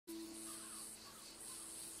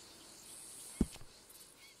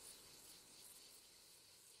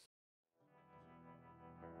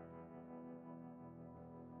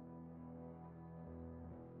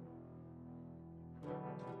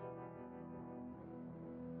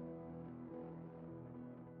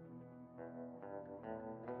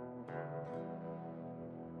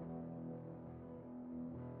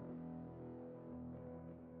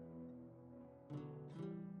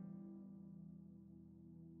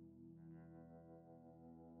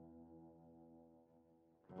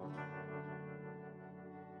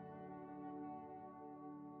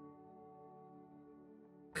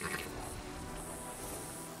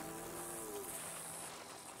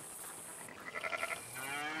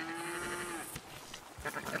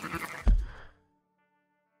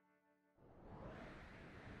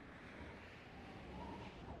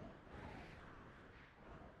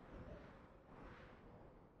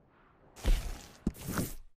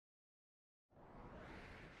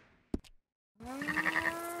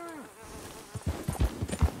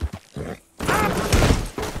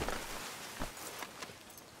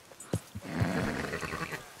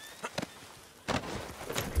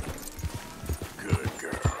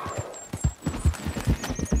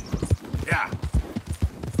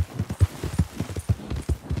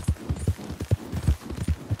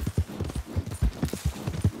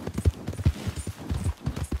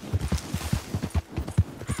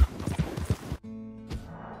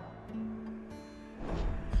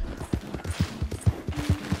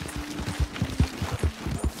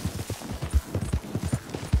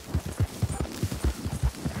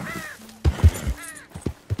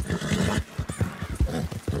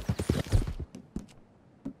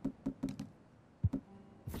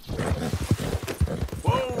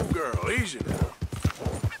Easy now.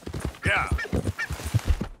 Yeah.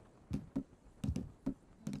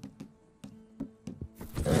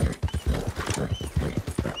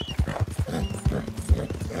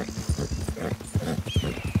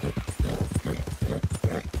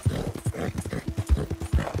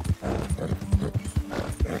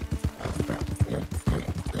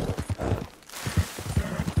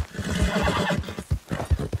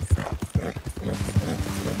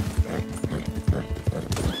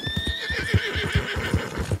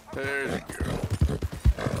 There's a girl.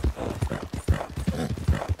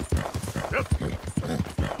 Yep.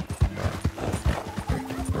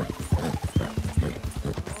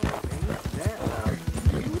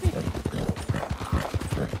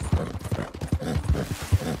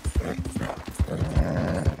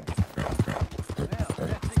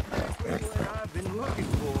 I've been looking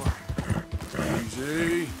for.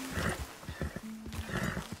 Easy.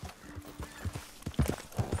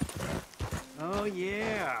 Oh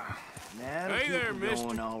yeah. That'll Hey keep there, it mister.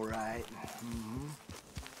 going all right.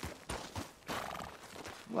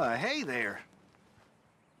 Well, hey there.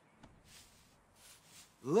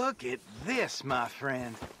 Look at this, my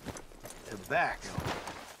friend. Tobacco.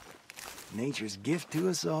 Nature's gift to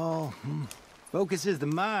us all. Focuses the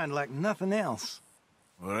mind like nothing else.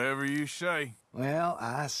 Whatever you say. Well,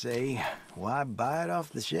 I say, why buy it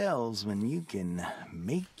off the shelves when you can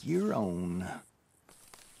make your own?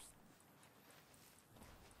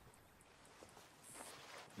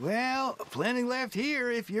 Well, plenty left here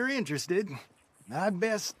if you're interested. I'd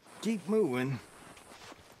best keep moving.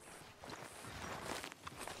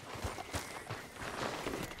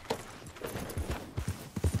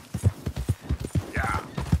 Yeah.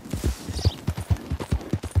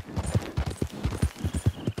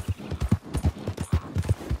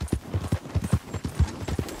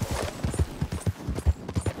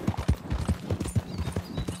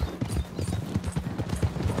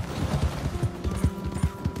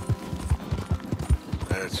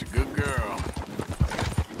 That's a good girl.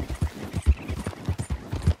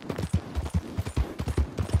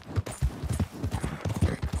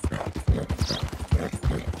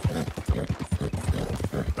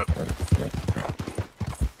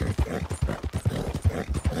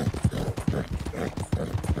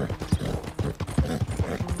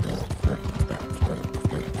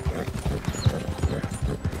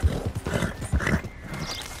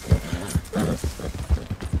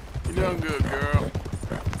 You done good, girl.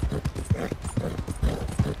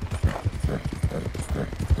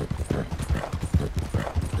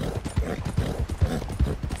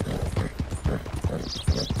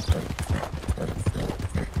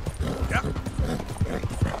 Yeah.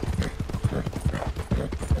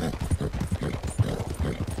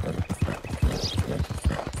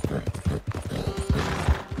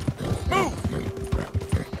 Move!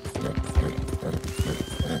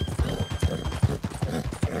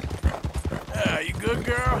 Yeah, you good,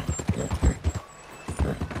 girl?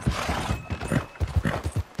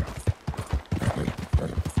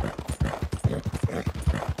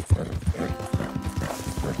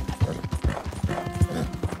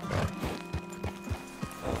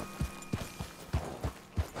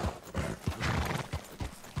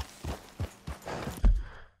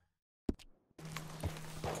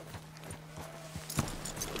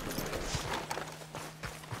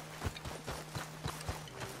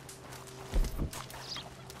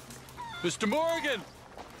 Mr. Morgan!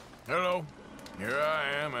 Hello. Here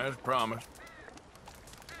I am, as promised.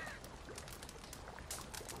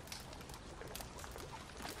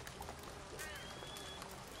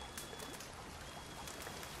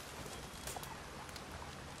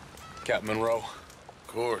 Captain Monroe. Of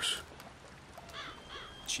course.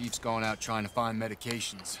 Chief's gone out trying to find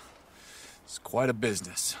medications. It's quite a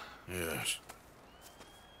business. Yes.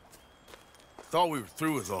 Thought we were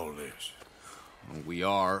through with all this. Well, we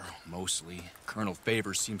are, mostly. Colonel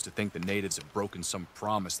Favors seems to think the natives have broken some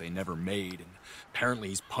promise they never made, and apparently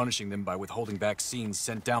he's punishing them by withholding vaccines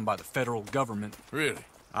sent down by the federal government. Really?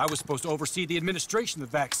 I was supposed to oversee the administration of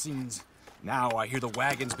the vaccines. Now I hear the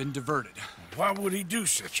wagon's been diverted. Why would he do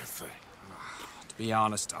such a thing? To be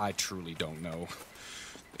honest, I truly don't know.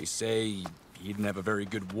 They say he didn't have a very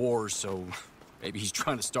good war, so maybe he's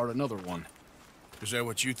trying to start another one. Is that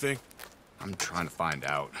what you think? I'm trying to find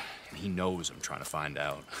out, and he knows I'm trying to find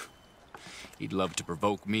out. He'd love to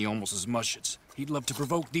provoke me almost as much as he'd love to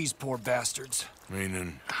provoke these poor bastards.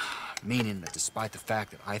 Meaning? Meaning that despite the fact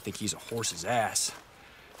that I think he's a horse's ass,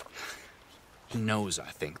 he knows I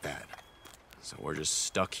think that. So we're just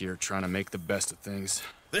stuck here trying to make the best of things.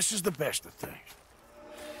 This is the best of things.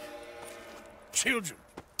 Children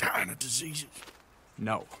dying of diseases.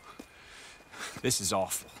 No. This is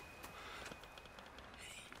awful.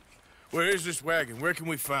 Where is this wagon? Where can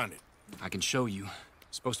we find it? I can show you.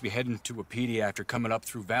 Supposed to be heading to Wapiti after coming up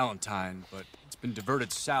through Valentine, but it's been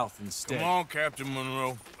diverted south instead. Come on, Captain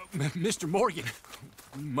Monroe. Mr. Morgan,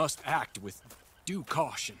 we must act with due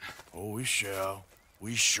caution. Oh, we shall.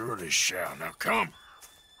 We surely shall. Now come.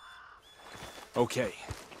 Okay.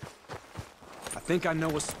 I think I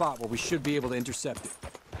know a spot where we should be able to intercept it.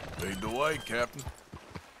 Lead the way, Captain.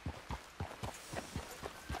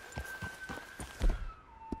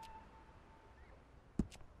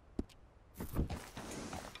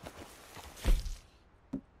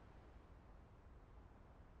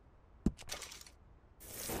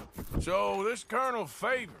 So, this Colonel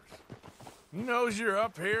Favors, he knows you're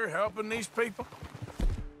up here helping these people?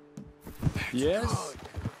 Yes.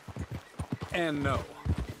 And no.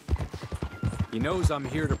 He knows I'm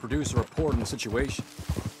here to produce a report on the situation.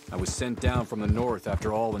 I was sent down from the north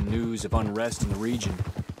after all the news of unrest in the region.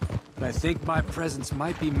 But I think my presence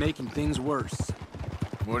might be making things worse.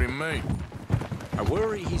 What do you mean? I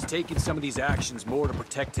worry he's taking some of these actions more to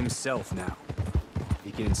protect himself now. If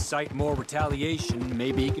he can incite more retaliation,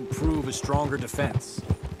 maybe he can prove a stronger defense.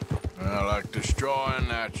 Like destroying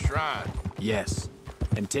that shrine. Yes,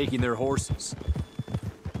 and taking their horses.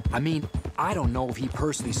 I mean, I don't know if he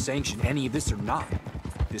personally sanctioned any of this or not.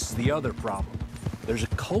 This is the other problem. There's a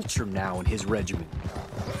culture now in his regiment.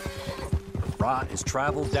 The rot has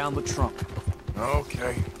traveled down the trunk.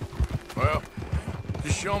 Okay. Well,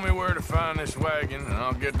 just show me where to find this wagon, and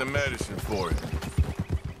I'll get the medicine for you.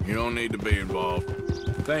 You don't need to be involved.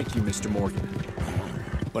 Thank you, Mr. Morgan.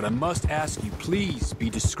 But I must ask you, please be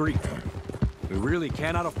discreet. We really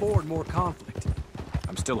cannot afford more conflict.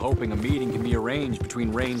 I'm still hoping a meeting can be arranged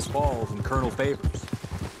between Rains Falls and Colonel Favors.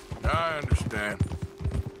 I understand.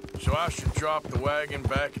 So I should drop the wagon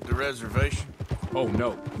back at the reservation? Oh,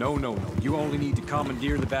 no. No. You only need to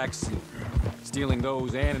commandeer the vaccine. Stealing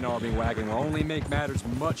those and an army wagon will only make matters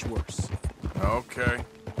much worse. Okay.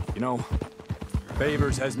 You know,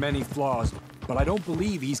 Favors has many flaws, but I don't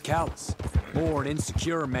believe he's callous. More an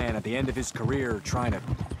insecure man at the end of his career trying to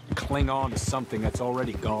cling on to something that's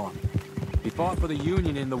already gone. He fought for the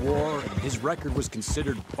Union in the war, and his record was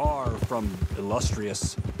considered far from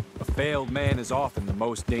illustrious. A failed man is often the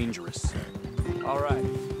most dangerous. All right.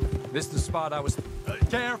 This is the spot I was...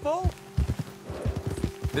 careful!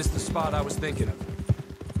 This is the spot I was thinking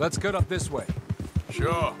of. Let's get up this way.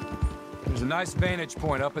 Sure. There's a nice vantage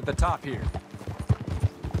point up at the top here.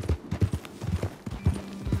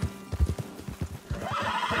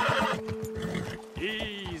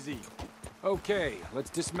 Easy. Okay, let's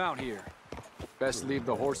dismount here. Best leave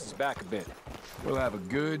the horses back a bit. We'll have a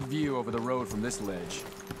good view over the road from this ledge.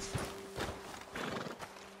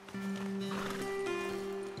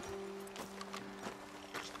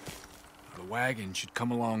 The wagon should come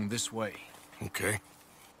along this way. Okay.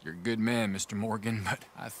 You're a good man, Mr. Morgan, but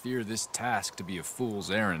I fear this task to be a fool's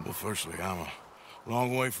errand. Well, firstly, I'm a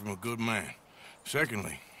long way from a good man.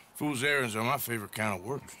 Secondly, fool's errands are my favorite kind of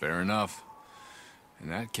work. Fair enough. In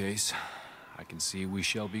that case, I can see we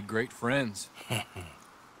shall be great friends.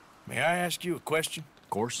 May I ask you a question? Of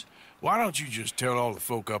course. Why don't you just tell all the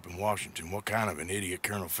folk up in Washington what kind of an idiot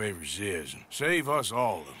Colonel Favors is and save us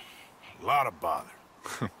all a lot of bother?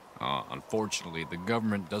 Unfortunately, the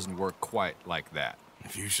government doesn't work quite like that.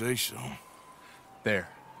 If you say so. There.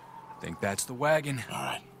 I think that's the wagon. All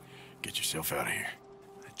right. Get yourself out of here.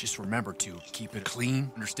 Just remember to keep it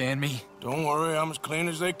clean, understand me? Don't worry, I'm as clean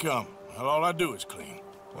as they come. Well, all I do is clean.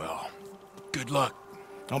 Well, good luck.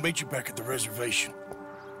 I'll meet you back at the reservation.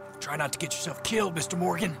 Try not to get yourself killed, Mr.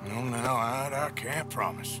 Morgan. No, now, I can't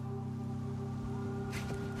promise.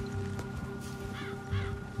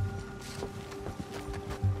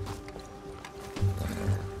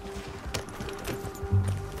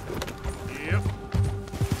 Yep.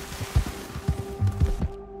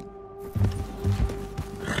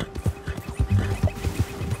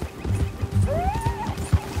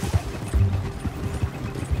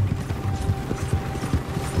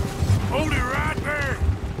 Hold it right there!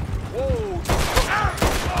 Whoa!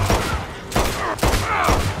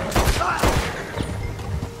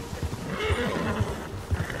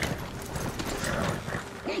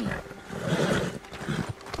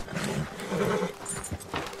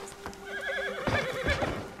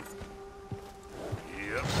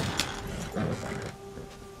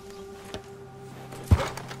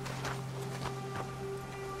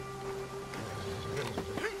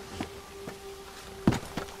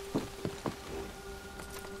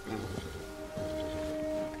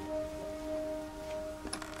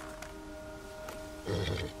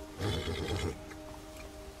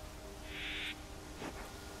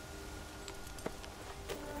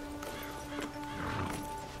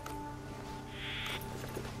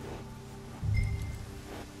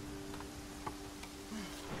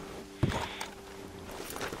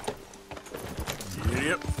 Yep.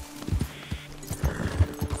 Yep.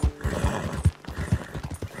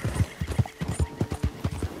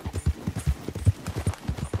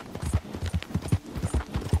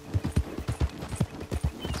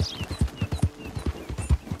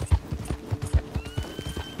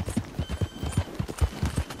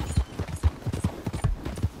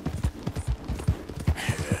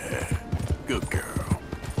 Good girl.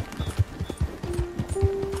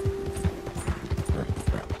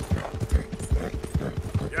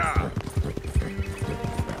 Yeah.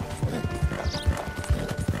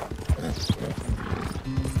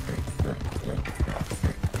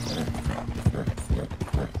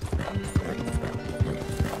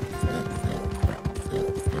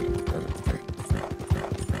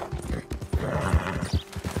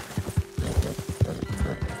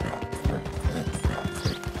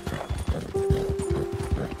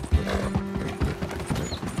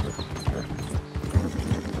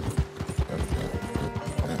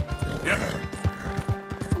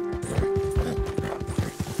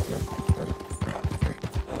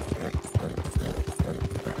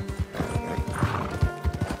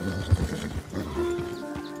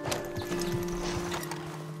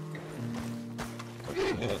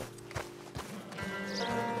 Maybe you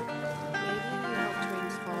help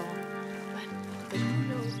trains fall, but who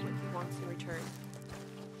knows what he wants in return.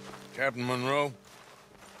 Captain Monroe,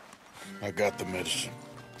 I got the medicine.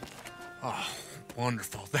 Oh,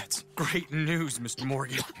 wonderful. That's great news, Mr.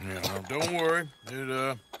 Morgan. Yeah, now, don't worry.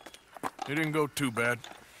 It didn't go too bad.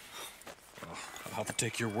 Oh, I'll have to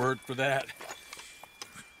take your word for that.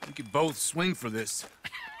 We could both swing for this.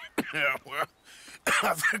 Yeah, well,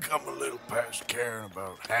 I think I'm a little past caring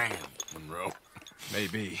about hanging, Monroe.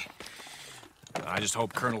 Maybe. I just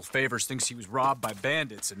hope Colonel Favors thinks he was robbed by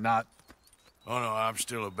bandits and not... Oh, no, I'm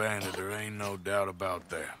still a bandit. There ain't no doubt about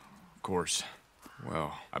that. Of course.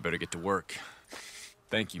 Well, I better get to work.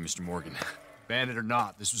 Thank you, Mr. Morgan. Bandit or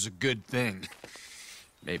not, this was a good thing.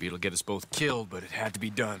 Maybe it'll get us both killed, but it had to be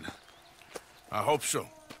done. I hope so.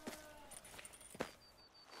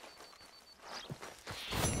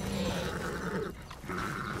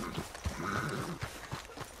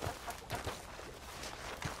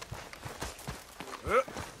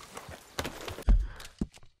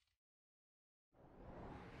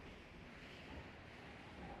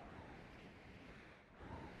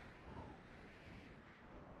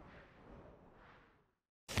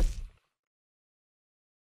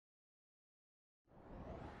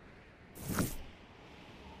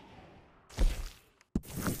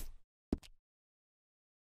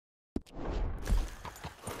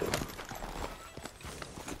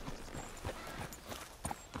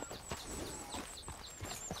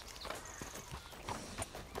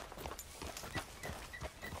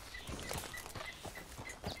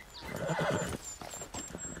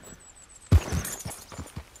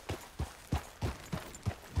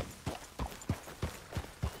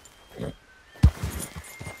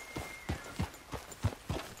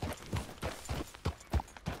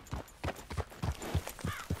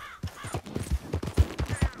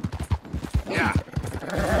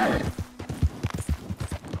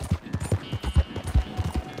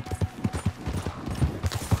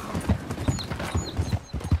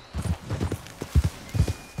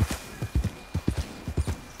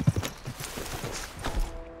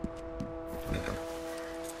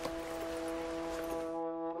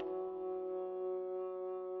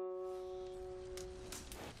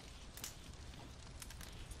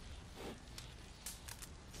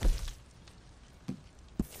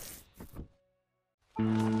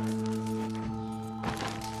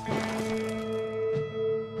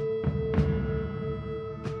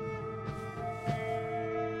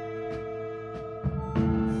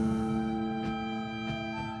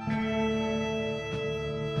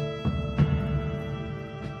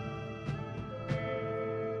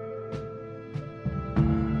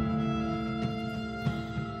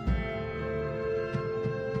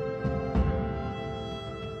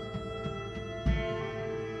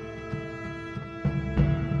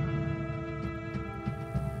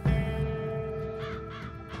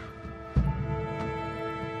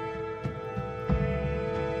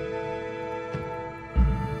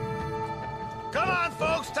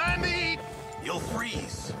 You'll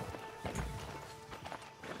freeze.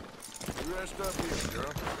 You rest up here,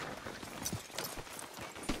 girl.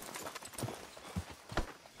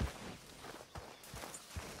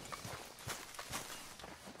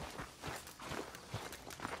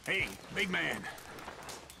 Hey, big man.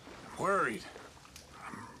 Worried.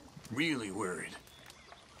 I'm really worried.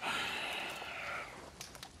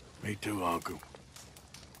 Me too, Uncle.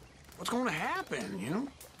 What's going to happen, you know?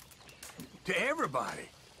 To everybody.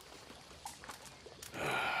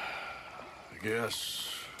 I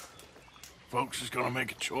guess folks is gonna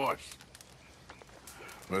make a choice.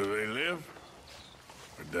 Whether they live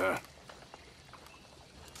or die.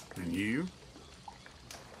 And you?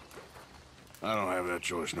 I don't have that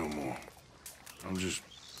choice no more. I'm just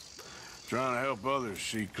trying to help others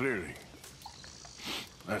see clearly.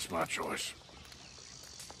 That's my choice.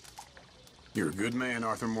 You're a good man,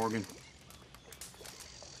 Arthur Morgan.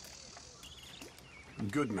 A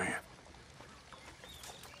good man.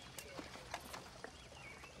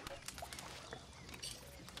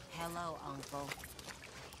 Hello, Uncle.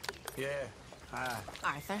 Yeah, hi.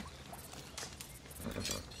 Arthur?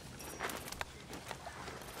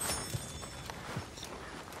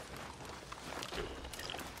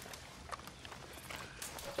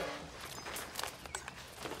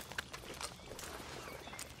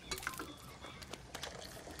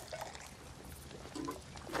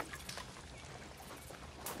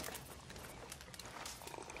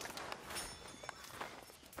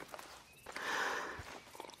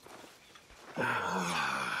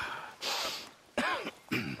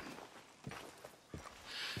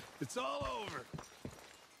 It's all over.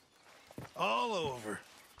 All over.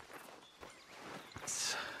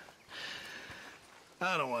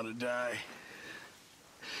 I don't want to die.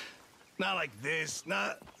 Not like this,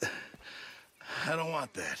 not... I don't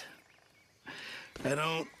want that. I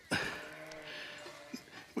don't...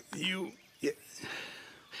 You...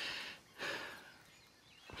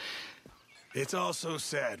 It's all so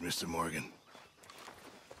sad, Mr. Morgan.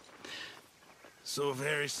 So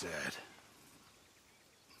very sad.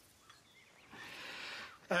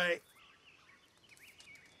 I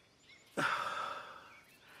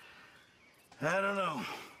don't know.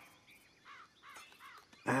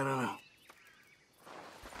 I don't know.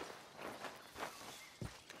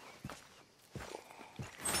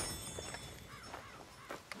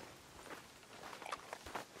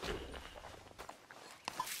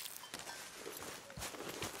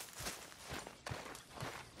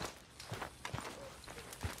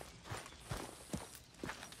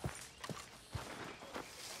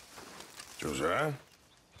 Josiah?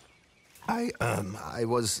 I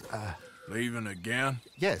was, Leaving again?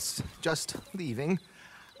 yes, just leaving.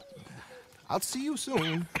 I'll see you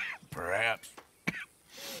soon. Perhaps.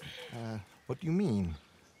 What do you mean?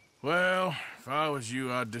 Well, if I was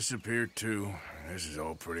you, I'd disappear too. This is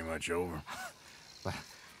all pretty much over. But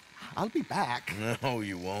I'll be back. No,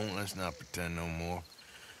 you won't. Let's not pretend no more.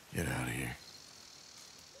 Get out of here.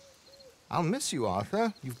 I'll miss you,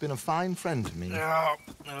 Arthur. You've been a fine friend to me. No,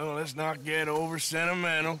 let's not get over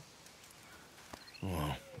sentimental.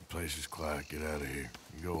 Well, the place is quiet. Get out of here.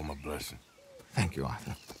 You go with my blessing. Thank you,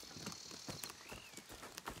 Arthur.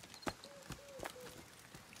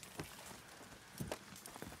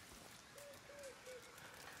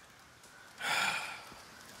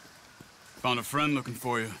 Found a friend looking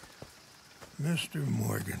for you. Mr.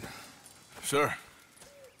 Morgan, Sir,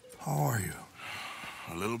 how are you?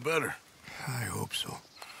 a little better. I hope so.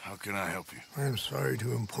 How can I help you? I'm sorry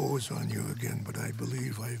to impose on you again, but I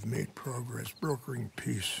believe I've made progress brokering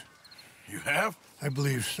peace. You have? I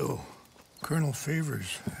believe so. Colonel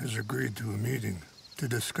Favors has agreed to a meeting to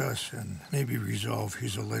discuss and maybe resolve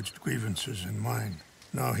his alleged grievances and mine.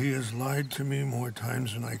 Now, he has lied to me more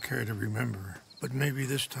times than I care to remember, but maybe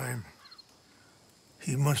this time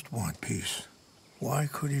he must want peace. Why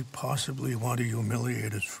could he possibly want to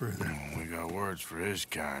humiliate us further? We got words for his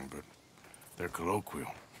kind, but they're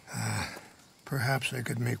colloquial. Perhaps I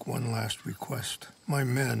could make one last request. My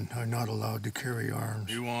men are not allowed to carry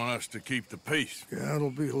arms. You want us to keep the peace? Yeah,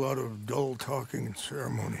 it'll be a lot of dull talking and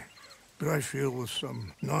ceremony. But I feel with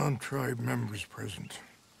some non-tribe members present,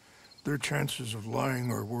 their chances of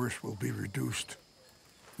lying or worse will be reduced.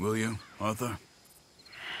 Will you, Arthur?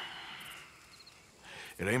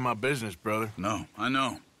 It ain't my business, brother. No, I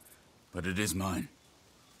know. But it is mine.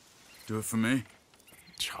 Do it for me?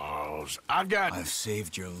 Charles, I got... I've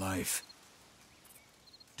saved your life.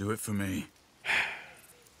 Do it for me.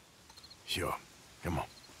 Sure. Come on.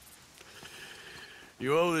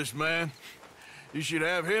 You owe this man. You should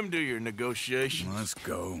have him do your negotiations. Let's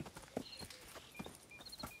go.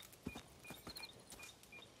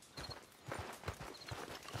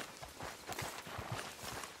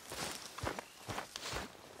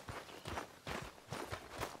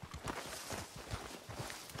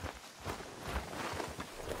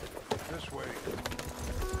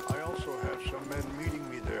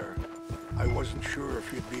 wasn't sure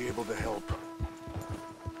if you'd be able to help.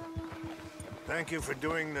 Thank you for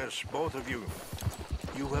doing this, both of you.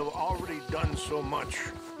 You have already done so much.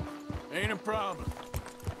 Ain't a problem.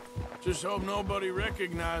 Just hope nobody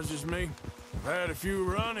recognizes me. I've had a few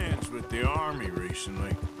run-ins with the army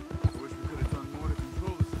recently. I wish we could have done more to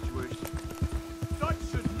control the situation. Dutch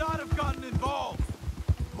should not have gotten involved!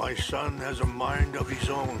 My son has a mind of his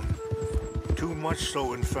own. Too much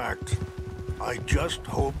so, in fact. I just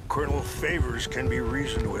hope Colonel Favors can be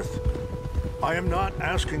reasoned with. I am not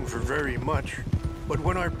asking for very much, but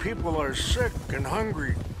when our people are sick and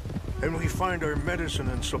hungry, and we find our medicine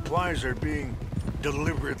and supplies are being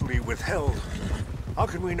deliberately withheld, how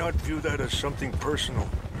can we not view that as something personal?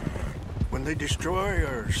 When they destroy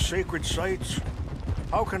our sacred sites,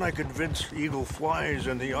 how can I convince Eagle Flies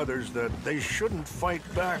and the others that they shouldn't fight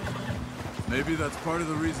back? Maybe that's part of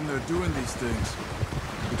the reason they're doing these things.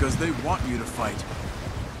 Because they want you to fight.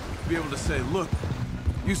 To be able to say, look,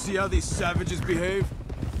 you see how these savages behave?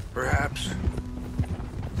 Perhaps.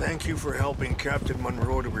 Thank you for helping Captain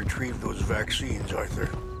Monroe to retrieve those vaccines, Arthur.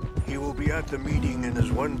 He will be at the meeting and is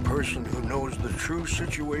one person who knows the true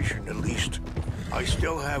situation, at least. I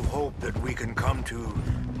still have hope that we can come to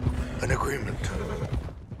an agreement.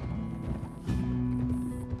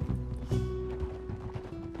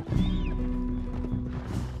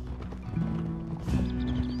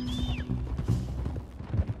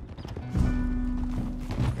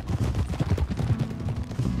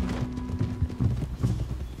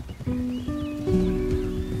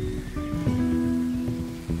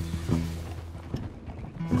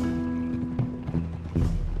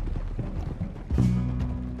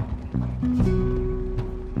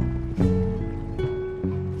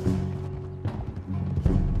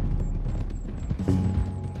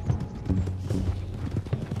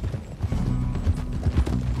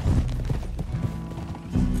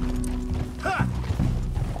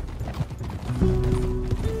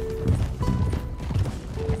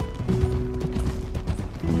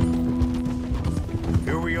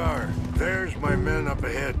 There's my men up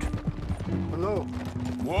ahead. Hello.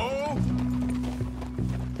 Whoa!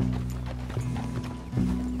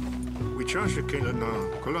 Wichashakela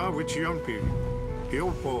na kula wichiampi.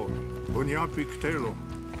 Hiopo, bunyapi ktelo.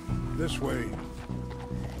 This way.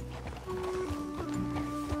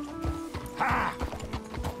 Ha!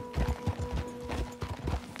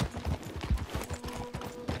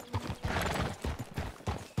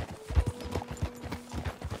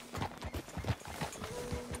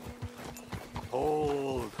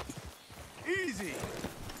 Hold. Easy.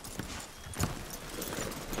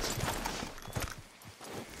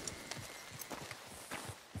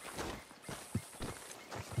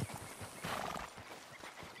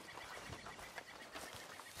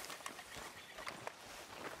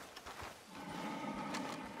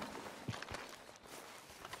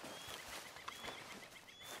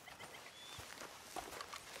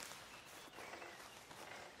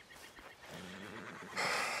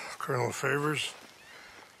 Colonel Favors,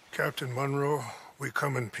 Captain Monroe, we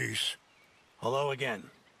come in peace. Hello again.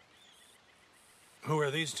 Who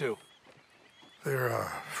are these two?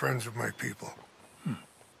 They're friends of my people.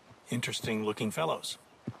 Interesting looking fellows.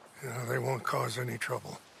 Yeah, they won't cause any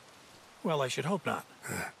trouble. Well, I should hope not.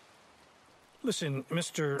 Listen,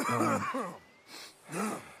 Mr.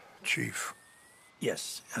 Chief.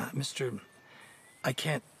 Yes, Mr. I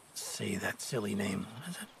can't say that silly name. What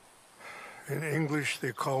is it? In English,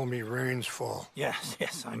 they call me Rainsfall. Yes,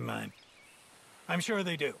 yes, I'm sure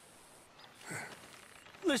they do.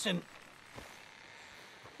 Listen,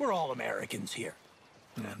 we're all Americans here,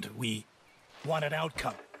 and we want an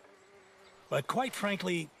outcome. But quite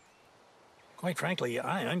frankly,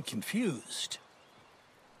 I'm confused.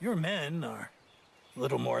 Your men are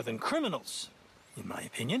little more than criminals, in my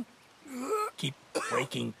opinion. Keep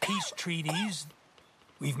breaking peace treaties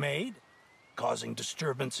we've made, causing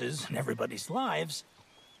disturbances in everybody's lives.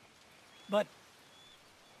 But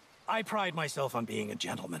I pride myself on being a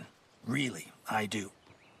gentleman. Really, I do.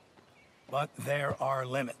 But there are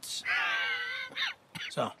limits.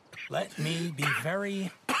 So, let me be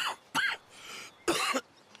very...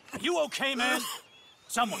 You okay, man?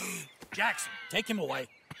 Someone. Jackson, take him away.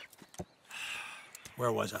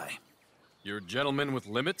 Where was I? You're a gentleman with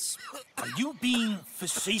limits? Are you being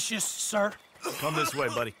facetious, sir? Come this way,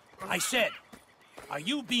 buddy. I said, are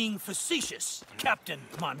you being facetious, Captain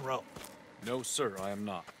Monroe? No, sir, I am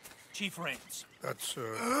not. Chief Raines. That's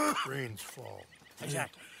Rainsfall.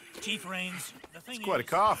 Exactly. Chief Raines, the thing It's quite a is,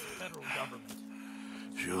 cough. the federal government.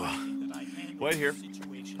 Sure. that I've handled Wait here. the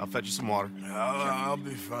situation. I'll fetch you some water. I'll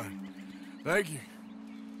be fine. Thank you.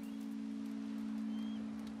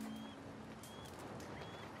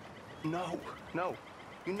 No, no.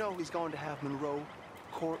 You know he's going to have Monroe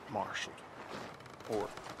court-martialed. Or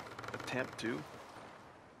attempt to.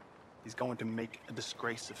 He's going to make a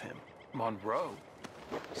disgrace of him. Monroe?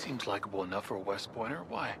 Seems likable enough for a West Pointer.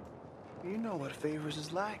 Why? You know what Favors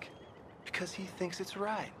is like. Because he thinks it's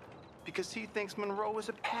right. Because he thinks Monroe is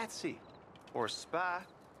a patsy. Or a spy.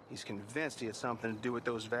 He's convinced he had something to do with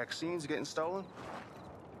those vaccines getting stolen.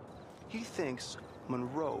 He thinks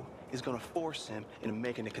Monroe is gonna force him into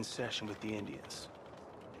making a concession with the Indians.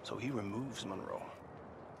 So he removes Monroe.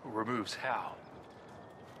 Removes how?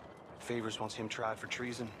 Favors wants him tried for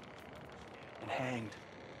treason and hanged.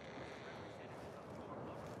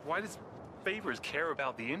 Why does Favors care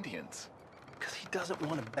about the Indians? Because he doesn't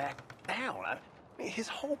want to back down. I mean, his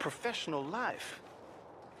whole professional life.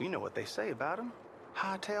 You know what they say about him.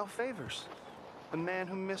 Hightail Favors. The man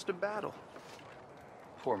who missed a battle.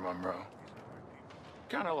 Poor Monroe.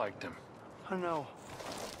 Kinda liked him. I know.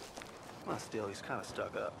 Well, still, he's kind of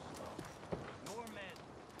stuck up. Your men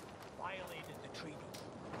violated the treaty.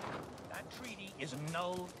 That treaty is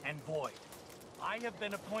null and void. I have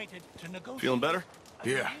been appointed to negotiate. Feeling better? a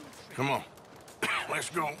Yeah. new treaty. Come on. Let's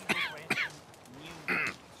go.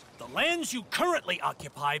 The lands you currently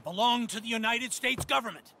occupy belong to the United States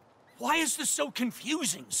government. Why is this so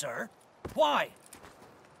confusing, sir? Why?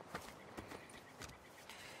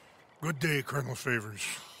 Good day, Colonel Favors.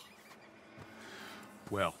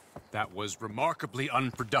 Well, that was remarkably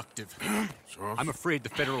unproductive. I'm afraid the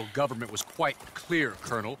federal government was quite clear,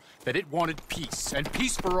 Colonel, that it wanted peace, and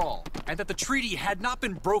peace for all, and that the treaty had not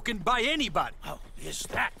been broken by anybody. Oh, is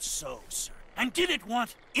that so, sir? And did it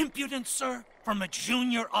want impudence, sir, from a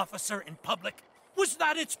junior officer in public? Was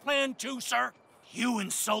that its plan too, sir? You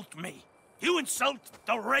insult me. You insult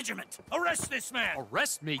the regiment. Arrest this man.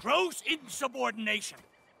 Arrest me? Gross insubordination.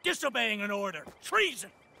 Disobeying an order. Treason.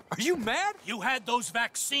 Are you mad? You had those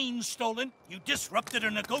vaccines stolen. You disrupted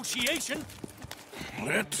a negotiation.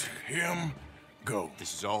 Let him go.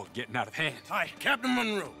 This is all getting out of hand. Captain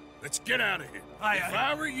Monroe, let's get out of here. Aye, If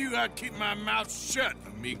aye. I were you, I'd keep my mouth shut,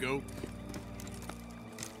 amigo.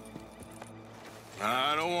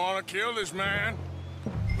 I don't want to kill this man,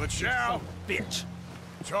 but shall. Bitch.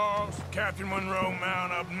 Charles, Captain Monroe,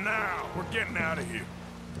 mount up now. We're getting out of here.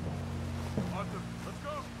 Arthur, let's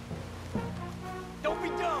go. Don't be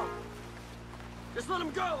dumb. Just let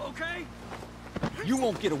him go, okay? You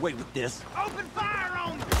won't get away with this. Open fire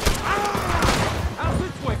on them! Out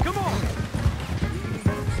this way, come on!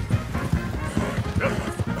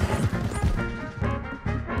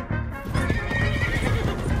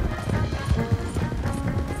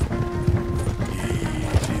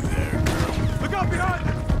 Easy there, girl. Look out behind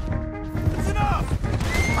you! It's enough!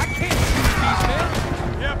 I can't shoot these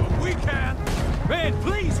men! Yeah, but we can. Man,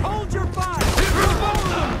 please hold your fire!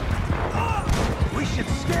 We should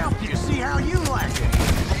scalp you, see how you like it.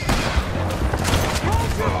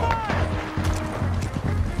 Hold your fire!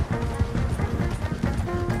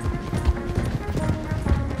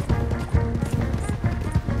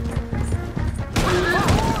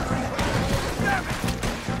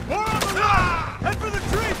 Head for the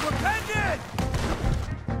trees! We're penned in!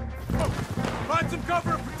 Find some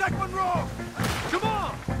cover and protect Monroe! Come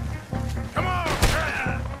on! Come on,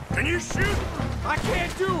 can you shoot? I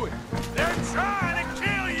can't do it! They're trying to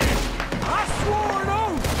kill you. I swore an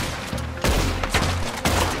oath!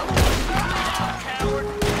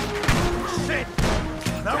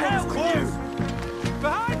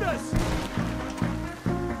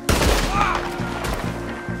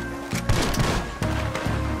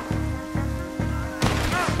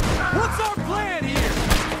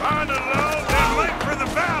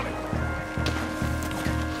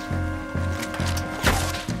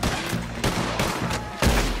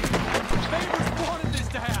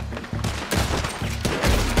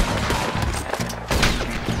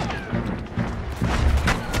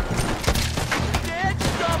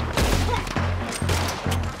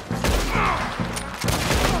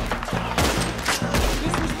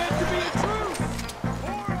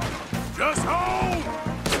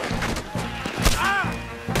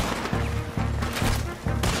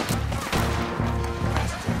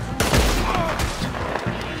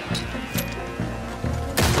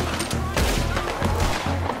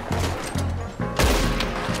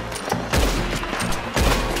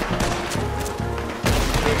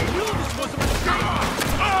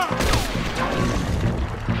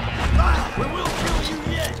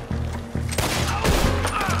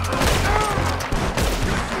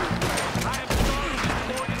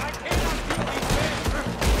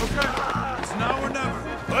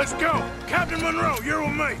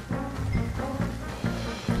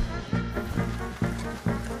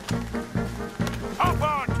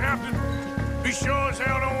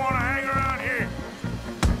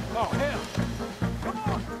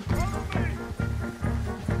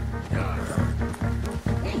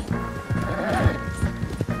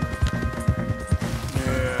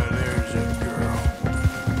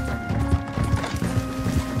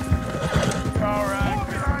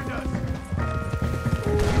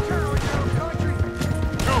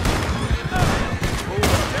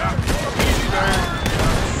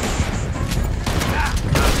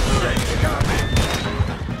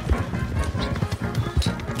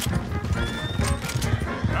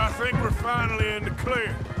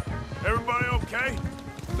 clear. Everybody okay?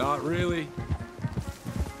 Not really.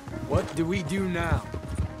 What do we do now?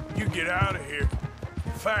 You get out of here.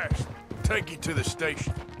 Fast. Take you to the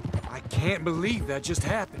station. I can't believe that just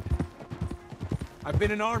happened. I've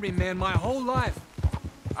been an army man my whole life.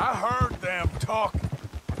 I heard them talking.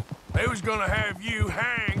 They was gonna have you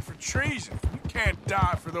hanged for treason. You can't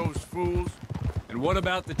die for those fools. And what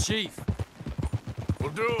about the chief?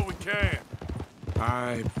 We'll do what we can.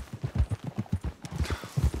 I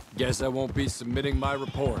guess I won't be submitting my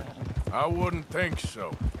report. I wouldn't think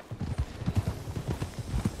so.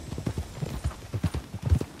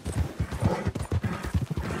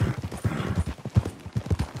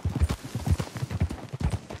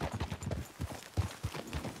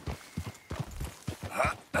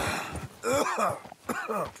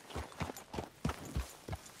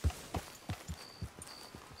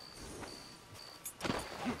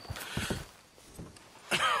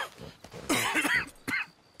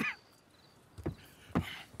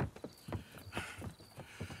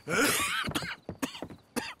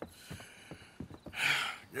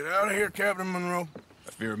 Get out of here, Captain Monroe.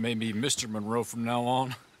 I fear it may be Mr. Monroe from now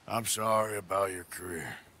on. I'm sorry about your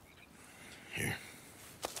career. Here.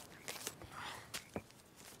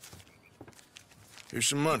 Here's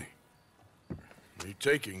some money. You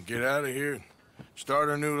take it and get out of here and start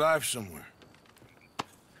a new life somewhere.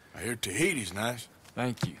 I hear Tahiti's nice.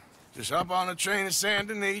 Thank you. Just hop on a train to Saint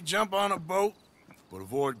Denis, jump on a boat, but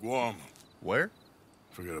avoid Guam. Where?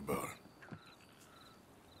 Forget about it.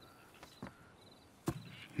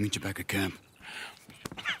 Meet you back at camp.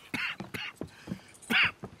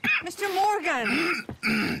 Mr. Morgan!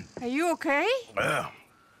 Are you okay? Well,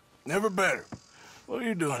 never better. What are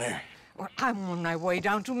you doing here? Well, I'm on my way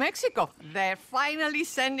down to Mexico. They're finally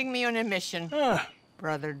sending me on a mission.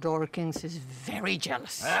 Brother Dorkins is very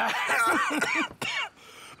jealous.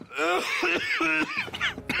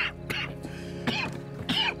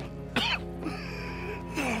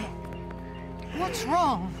 What's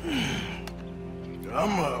wrong?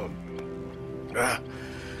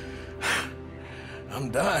 I'm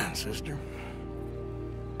dying, sister.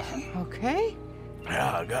 Okay.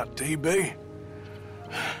 Yeah, I got TB.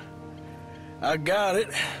 I got it.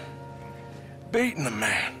 Beating a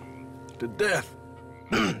man to death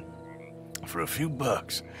for a few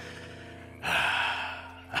bucks.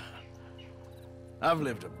 I've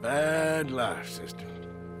lived a bad life, sister.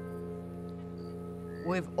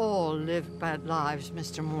 We've all lived bad lives,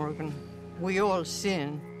 Mr. Morgan. We all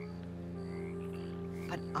sin.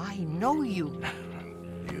 But I know you.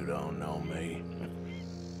 You don't know me.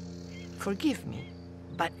 Forgive me,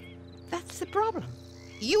 but that's the problem.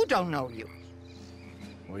 You don't know you.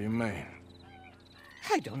 What do you mean?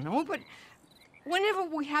 I don't know, but whenever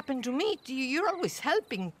we happen to meet, you're always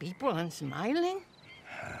helping people and smiling.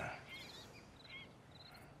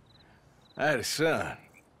 I had a son.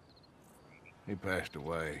 He passed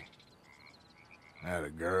away. I had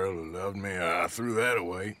a girl who loved me. I threw that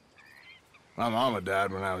away. My mama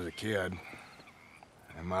died when I was a kid.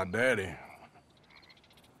 And my daddy,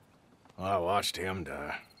 well, I watched him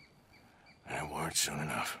die. And it weren't soon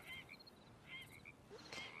enough.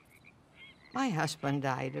 My husband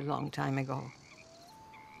died a long time ago.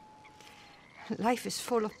 Life is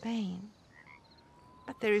full of pain.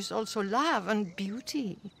 But there is also love and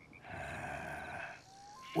beauty.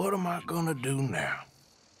 What am I gonna do now?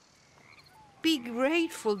 Be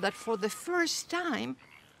grateful that for the first time,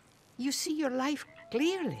 you see your life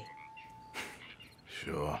clearly.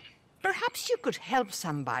 Sure. Perhaps you could help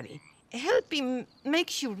somebody. Helping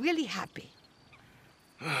makes you really happy.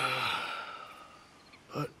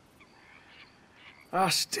 But I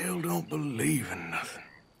still don't believe in nothing.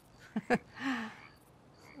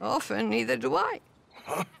 Often, neither do I.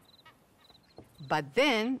 Huh? But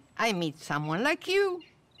then I meet someone like you,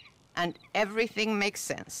 and everything makes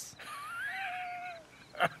sense.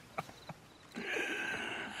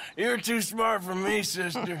 You're too smart for me,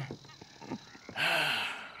 sister.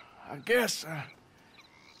 I guess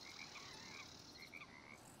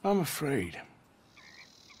I'm afraid.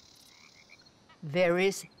 There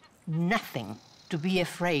is nothing to be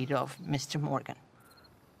afraid of, Mr. Morgan.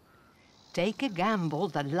 Take a gamble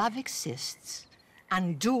that love exists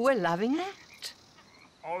and do a loving act.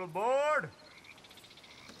 All aboard!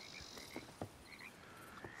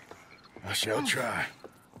 I shall try.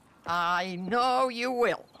 I know you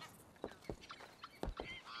will.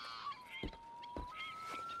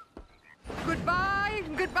 Goodbye,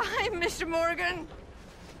 goodbye, Mr. Morgan.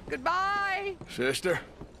 Goodbye. Sister?